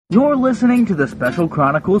You're listening to the Special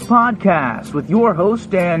Chronicles podcast with your host,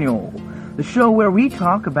 Daniel, the show where we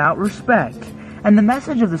talk about respect and the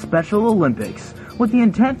message of the Special Olympics with the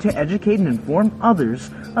intent to educate and inform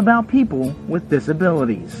others about people with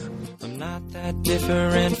disabilities. I'm not that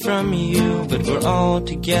different from you, but we're all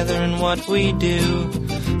together in what we do.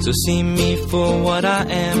 So see me for what I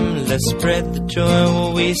am. Let's spread the joy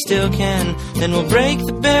while we still can. Then we'll break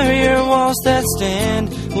the barrier walls that stand.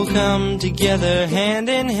 We'll come together hand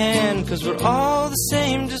in hand, 'cause we're all the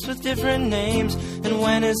same, just with different names. And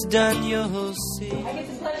when it's done, you'll see. I get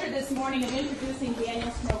the pleasure this morning of introducing Daniel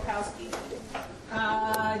Smokowski.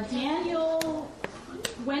 Daniel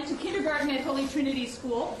went to kindergarten at Holy Trinity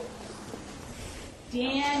School.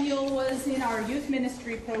 Daniel was in our youth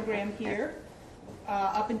ministry program here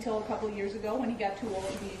up until a couple of years ago when he got too old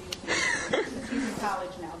to be in youth ministry. He's in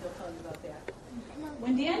college now. They'll tell you about that.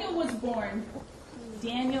 When Daniel was born,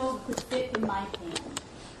 Daniel could fit in my hand.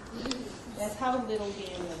 That's how little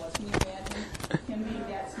Daniel was. Can you imagine him being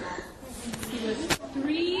that small? He was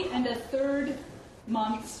 3 1/3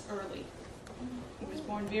 months early. He was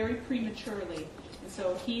born very prematurely. And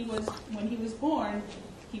so when he was born,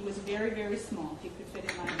 he was very, very small. He could fit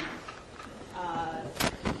in my hand.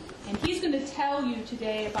 And he's going to tell you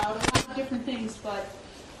today about a lot of different things, but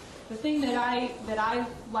the thing that I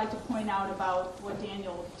like to point out about what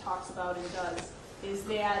Daniel talks about and does is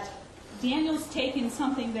that Daniel's taken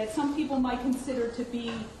something that some people might consider to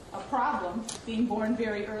be a problem, being born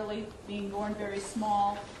very early, being born very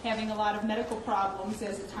small, having a lot of medical problems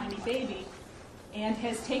as a tiny baby, and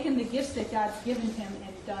has taken the gifts that God's given him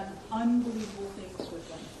and done unbelievable things with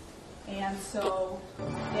them. And so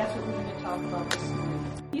that's what we're going to talk about this morning.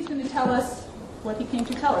 He's going to tell us what he came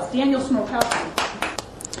to tell us. Daniel Smokowski.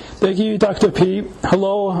 Thank you, Dr. P.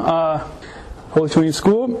 Hello, Holy Trinity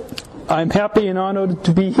School. I'm happy and honored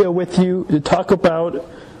to be here with you to talk about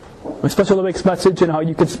my Special Olympics message and how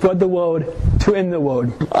you can spread the word to end the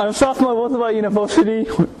world. I'm a sophomore at Roosevelt University,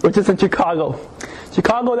 which is in Chicago.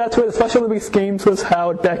 Chicago, that's where the Special Olympics Games was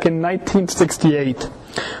held back in 1968.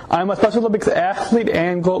 I'm a Special Olympics athlete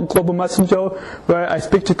and global messenger where I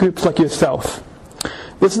speak to groups like yourself.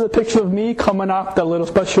 This is a picture of me coming off that little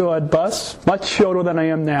special ed bus, much shorter than I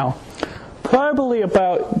am now. Probably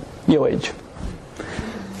about your age.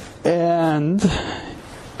 And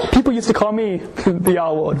people used to call me the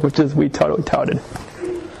R-word, which is retarded.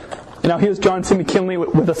 And now here's John C. McKinley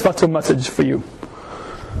with a special message for you.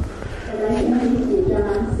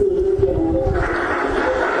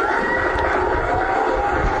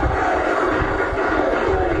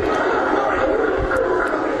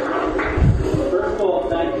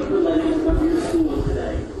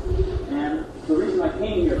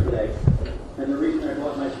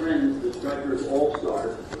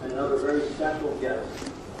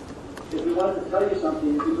 If we wanted to tell you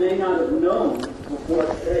something you may not have known before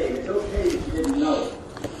today, it's okay if you didn't know.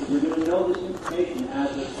 You're going to know this information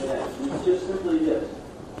as of today. And it's just simply this,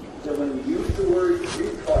 that when you use the word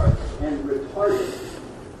retard and retarded,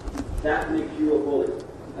 that makes you a bully.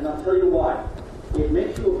 And I'll tell you why. It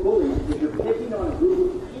makes you a bully because you're picking on a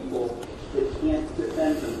group of people that can't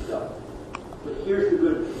defend themselves. But here's the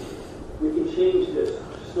good news. We can change this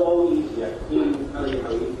so easy. I can't even tell you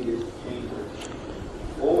how easy it is to change this.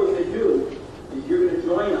 All we're going to do is you're going to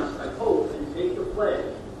join us, I hope, and take the pledge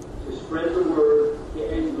to spread the word, to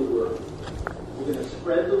end the word. We're going to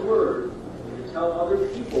spread the word and to tell other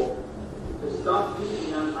people to stop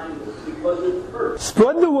using that language because it hurts.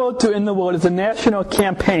 Spread the word to end the world is a national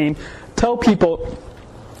campaign. Tell people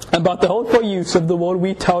about the hurtful use of the word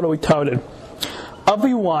retarded.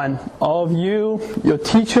 Everyone, all of you, your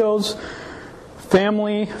teachers,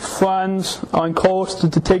 family, friends are encouraged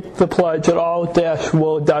to take the pledge at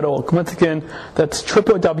all-world.org. Once again, that's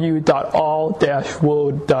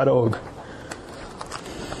www.all-world.org.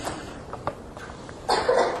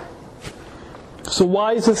 So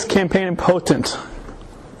why is this campaign important?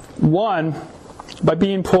 One, by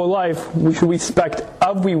being pro-life, we should respect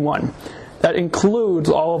everyone. That includes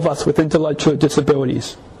all of us with intellectual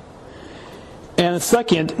disabilities. And the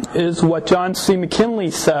second is what John C.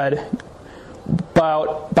 McKinley said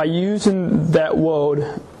about by using that word,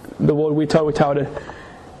 the word retarded,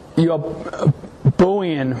 you are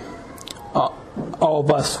bullying all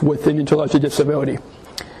of us with an intellectual disability.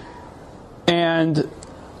 And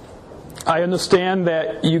I understand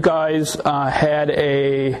that you guys had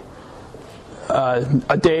a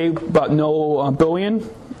day about no bullying,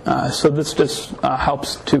 so this just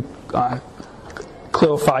helps to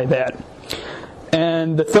clarify that.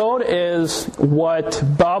 And the third is what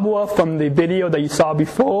Barbara from the video that you saw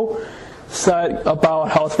before said about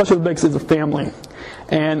how Special Olympics is a family.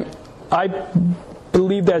 And I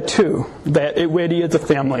believe that too, that it really is a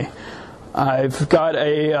family. I've got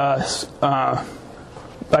I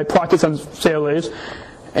practice on Saturdays,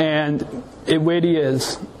 and it really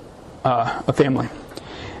is a family.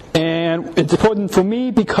 And it's important for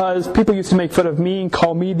me because people used to make fun of me and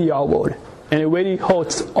call me the R-word. And it really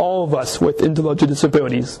hurts all of us with intellectual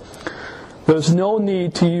disabilities. There's no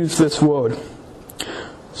need to use this word.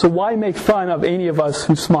 So why make fun of any of us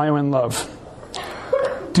who smile and love?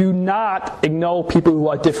 Do not ignore people who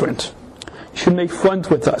are different. You should make friends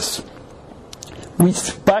with us.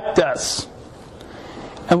 Respect us.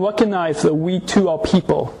 And recognize that we too are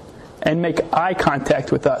people. And make eye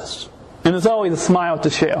contact with us. And there's always a smile to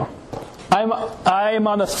share. I'm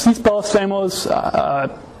on the Seatbelt Samuels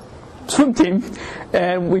swim team,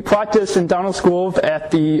 and we practice in Downers Grove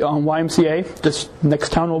at the YMCA, just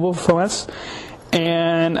next town over from us.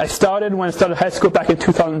 And I started when I started high school back in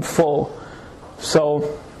 2004.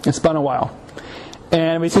 So it's been a while.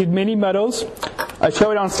 And we received many medals. I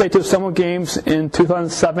showed on state to the Summer Games in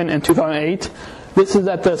 2007 and 2008. This is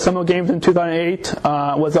at the Summer Games in 2008.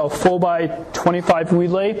 Was a 4x25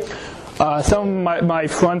 relay. Some of my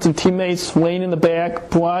friends and teammates, Wayne in the back,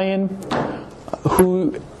 Brian,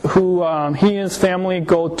 who he and his family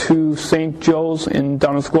go to St. Joe's in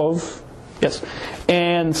Downers Grove, yes,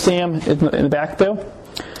 and Sam in the back there.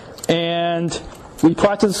 And we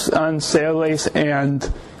practice on Saturdays, and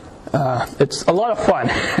it's a lot of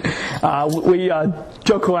fun. We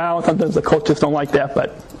joke around. Sometimes the coaches don't like that,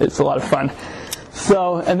 but it's a lot of fun.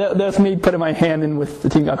 So, and there's me putting my hand in with the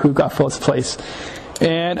team who got first place.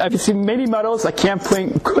 And I've received many medals. I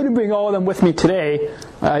couldn't bring all of them with me today.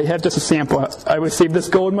 I have just a sample. I received this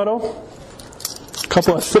gold medal, a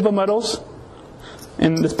couple of silver medals,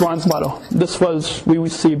 and this bronze medal. We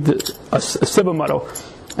received a silver medal,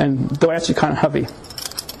 and they're actually kind of heavy.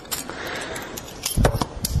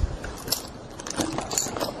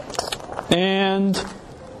 And,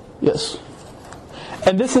 yes.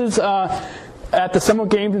 And this is at the Summer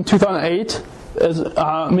Games in 2008. As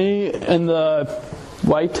me in the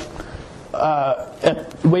white,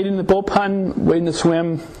 waiting in the bullpen, waiting to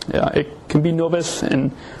swim. It can be nervous,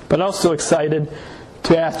 but also excited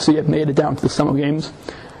to actually have made it down to the Summer Games.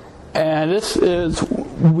 And this is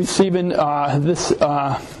receiving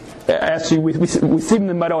actually receiving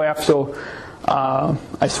the medal after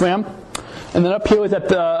I swam. And then up here is at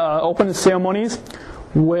the opening ceremonies,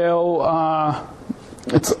 where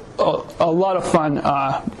it's a lot of fun.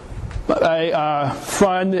 My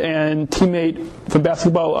friend and teammate from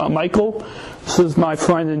basketball, Michael. This is my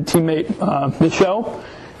friend and teammate, Michelle.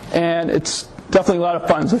 And it's definitely a lot of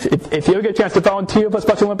fun. So if you ever get a chance to volunteer for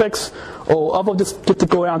Special Olympics, or ever just get to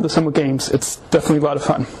go out to the Summer Games, it's definitely a lot of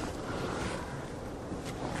fun.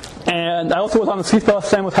 And I also was on the Seatbelt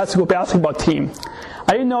Samuels high school basketball team.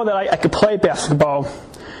 I didn't know that I could play basketball,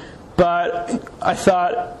 but I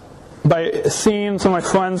thought by seeing some of my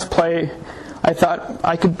friends play, I thought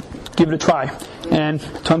I could give it a try. And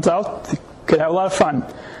it turns out, could have a lot of fun.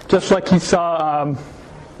 Just like you saw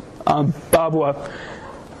Barbara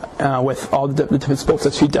with all the different sports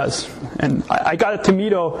that she does. And I got to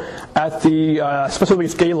meet her at the Special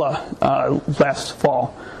Olympics Gala last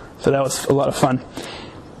fall. So that was a lot of fun.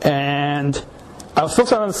 And I was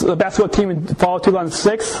first on the basketball team in fall of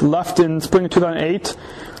 2006, left in spring of 2008.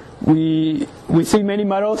 We received many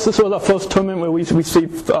medals. This was our first tournament where we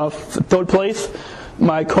received third place.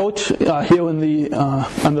 My coach here on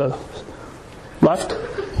the left,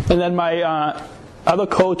 and then my other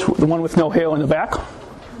coach, the one with no hair, in the back.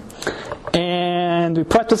 And we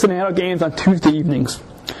practiced in the adult games on Tuesday evenings.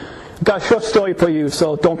 Got a short story for you,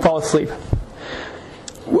 so don't fall asleep.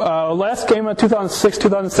 Last game of the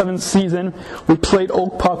 2006-2007 season, we played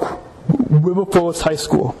Oak Park River Forest High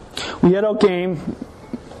School. We had our game,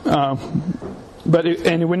 but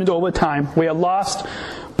it went into overtime. We had lost,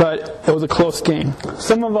 but it was a close game.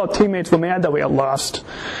 Some of our teammates were mad that we had lost.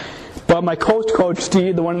 But my Coach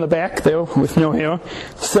Steve, the one in the back there with no hair,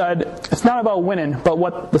 said, it's not about winning, but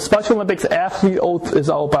what the Special Olympics athlete oath is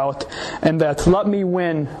all about. And that's let me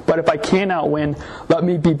win, but if I cannot win, let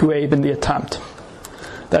me be brave in the attempt.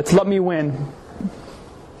 That's let me win.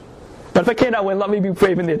 But if I cannot win, let me be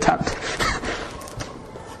brave in the attempt.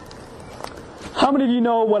 How many of you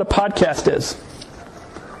know what a podcast is?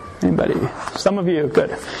 Anybody? Some of you,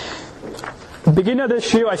 good. At the beginning of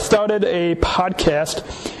this year, I started a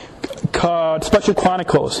podcast called Special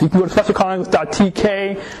Chronicles. You can go to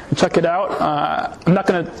specialchronicles.tk and check it out. I'm not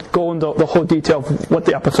going to go into the whole detail of what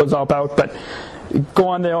the episodes are about, but go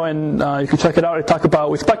on there and you can check it out. I talk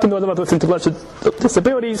about respecting those of us with intellectual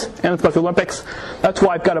disabilities and the Special Olympics. That's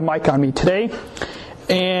why I've got a mic on me today.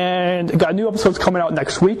 And got new episodes coming out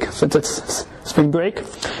next week since it's spring break.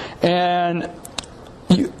 And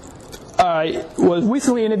I was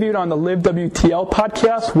recently interviewed on the Live WTL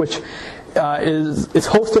podcast, which is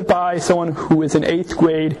hosted by someone who is in 8th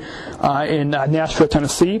grade in Nashville,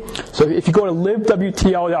 Tennessee. So if you go to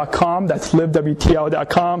livewtl.com, that's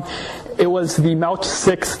livewtl.com. It was the March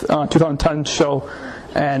 6th, 2010 show,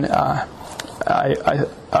 and it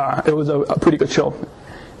was a pretty good show.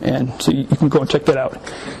 And so you can go and check that out.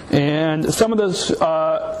 And some of those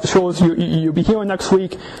shows you'll be hearing next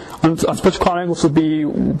week on Special Chronicles will be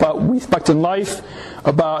about respect in life,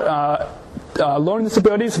 about learning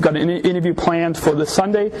disabilities. We've got an interview planned for this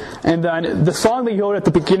Sunday. And then the song that you heard at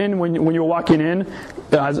the beginning when you were walking in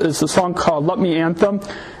is a song called Let Me Anthem.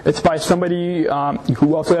 It's by somebody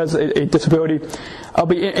who also has a disability. I'll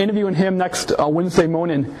be interviewing him next Wednesday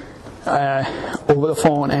morning over the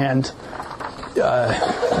phone, and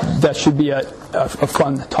that should be a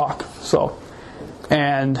fun talk. So,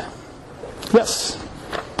 and yes,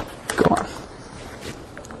 go on.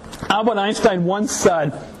 Albert Einstein once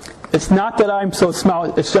said, "It's not that I'm so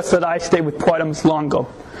smart, it's just that I stay with problems longer."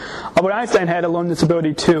 Albert Einstein had a learning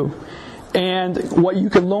disability too. And what you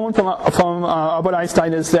can learn from Albert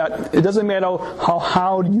Einstein is that it doesn't matter how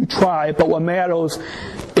hard you try, but what matters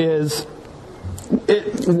is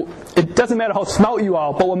it doesn't matter how smart you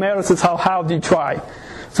are, but what matters is how hard you try.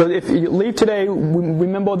 So if you leave today,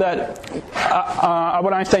 remember that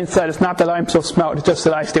Albert Einstein said, "It's not that I'm so smart, it's just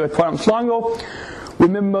that I stay with problems longer."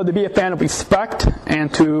 Remember to be a fan of respect and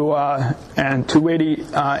to really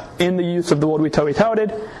end the use of the word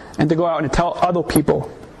retarded, and to go out and tell other people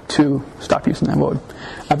to stop using that word.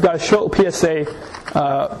 I've got a short PSA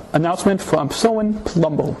announcement from Sowen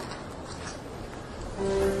Palumbo.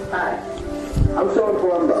 Hi, I'm Sowen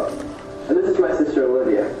Palumbo, and this is my sister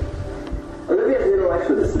Olivia. Olivia has an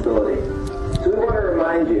intellectual disability, so we want to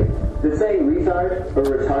remind you that saying retard or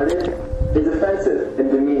retarded is offensive and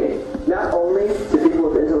demeaning, not only to people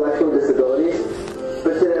with intellectual disabilities,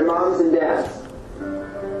 but to their moms and dads,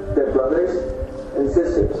 their brothers and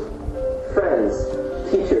sisters, friends,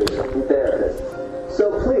 teachers, and therapists. So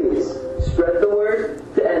please, spread the word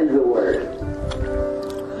to end the word.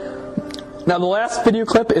 Now the last video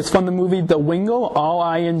clip is from the movie The Winger,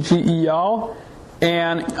 R-I-N-G-E-R,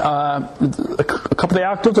 and a couple of the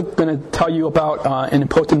actors are going to tell you about an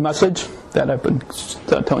important message that I've been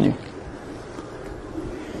telling you.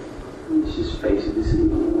 Let's just face it, this isn't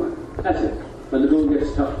going to work. That's it. When the going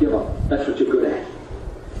gets tough, give up. That's what you're good at.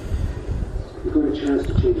 You've got a chance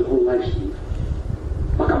to change your whole life, Steve.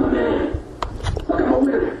 Look, I'm a man. Look, I'm a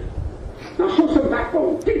winner. Now show some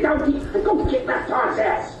backbone. Dig down deep and go kick that tar's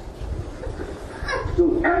ass.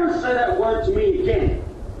 Don't ever say that word to me again.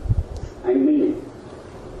 I mean it.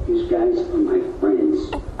 These guys are my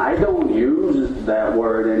friends. I don't use that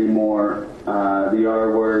word anymore, the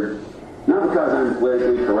R word, not because I'm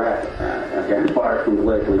politically correct. Okay, I'm far from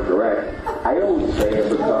politically correct. I don't say it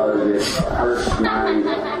because it hurts my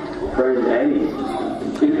friend Eddie.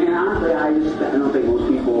 And honestly, I don't think most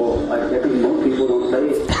people, I think most people don't say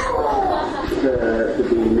it to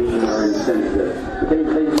be mean or insensitive. But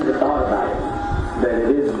they just have thought about it, that it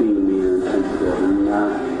is being mean or insensitive. And,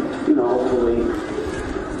 hopefully,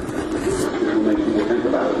 it will make people think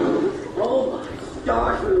about it a little. Oh my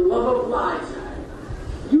stars, for the love of lies.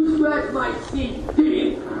 You scratched my seat, didn't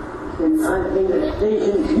you? And I think the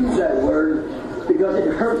stations use that word because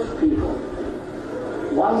it hurts people.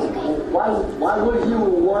 Why would you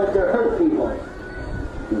want to hurt people?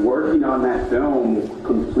 Working on that film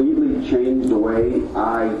completely changed the way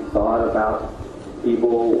I thought about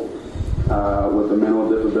people with a mental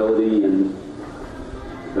disability, and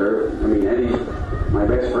Eddie's my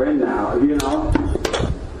best friend now,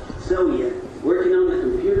 So you're working on the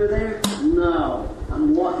computer there? No,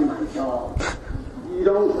 I'm walking my dog. You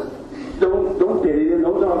don't pity them,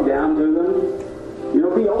 don't talk down to them.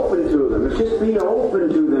 Be open to them. It's just be open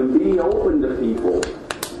to them. Be open to people.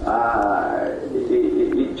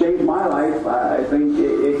 It changed my life. I think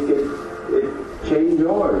it changed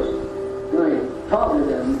yours. Right. Talk to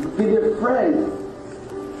them. Be their friend.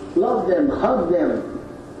 Love them. Hug them.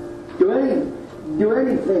 Do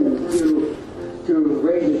anything to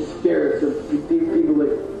raise the spirits of people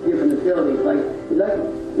with different abilities.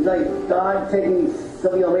 It's like God taking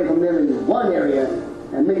something away from them in one area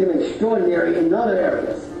and making them extraordinary in other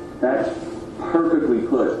areas. That's perfectly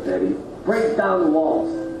put, Eddie. Break down the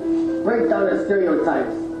walls. Break down the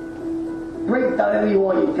stereotypes. Break down every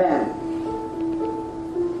wall you can.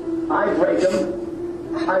 I break them.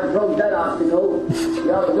 I broke that obstacle.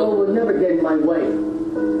 The obstacle will never get in my way.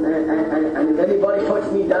 And if anybody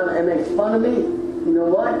puts me down and makes fun of me, you know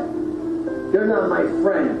what? They're not my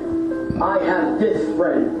friend. I have this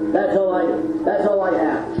friend. That's all I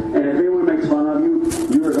have. And if anyone makes fun of you,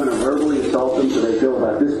 you are going to verbally assault them so they feel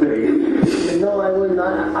about this big. No, I would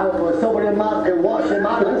not. I would sober them up and wash them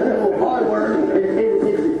out and do hard work.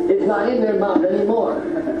 It's not in their mouth anymore.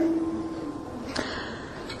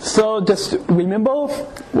 So just remember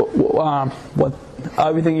what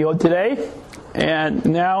everything you heard today, and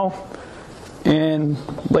now, and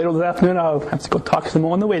later this afternoon, I'll have to go talk some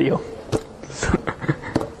more on the radio.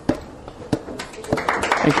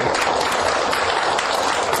 Thank you.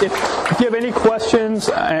 If you have any questions,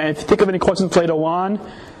 if you think of any questions later on,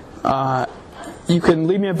 you can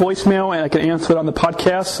leave me a voicemail and I can answer it on the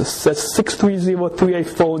podcast. That's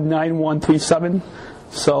 630-384-9137.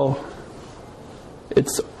 So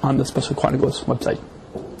it's on the Special Chronicles website.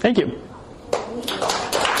 Thank you.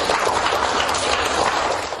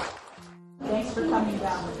 Thanks for coming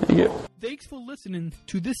down. Thank you. Thanks for listening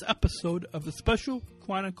to this episode of the Special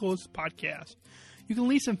Chronicles podcast. You can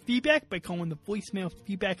leave some feedback by calling the voicemail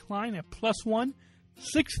feedback line at +1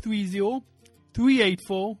 630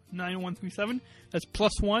 384 9137. That's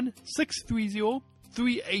 +1 630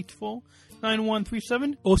 384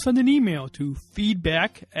 9137. Or send an email to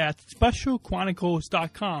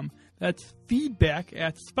feedback@specialchronicles.com. That's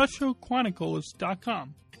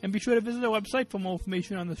feedback@specialchronicles.com. And be sure to visit our website for more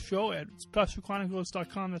information on the show at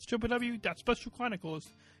specialchronicles.com. That's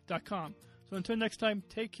www.specialchronicles.com. So until next time,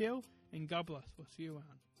 take care and God bless. We'll see you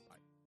around.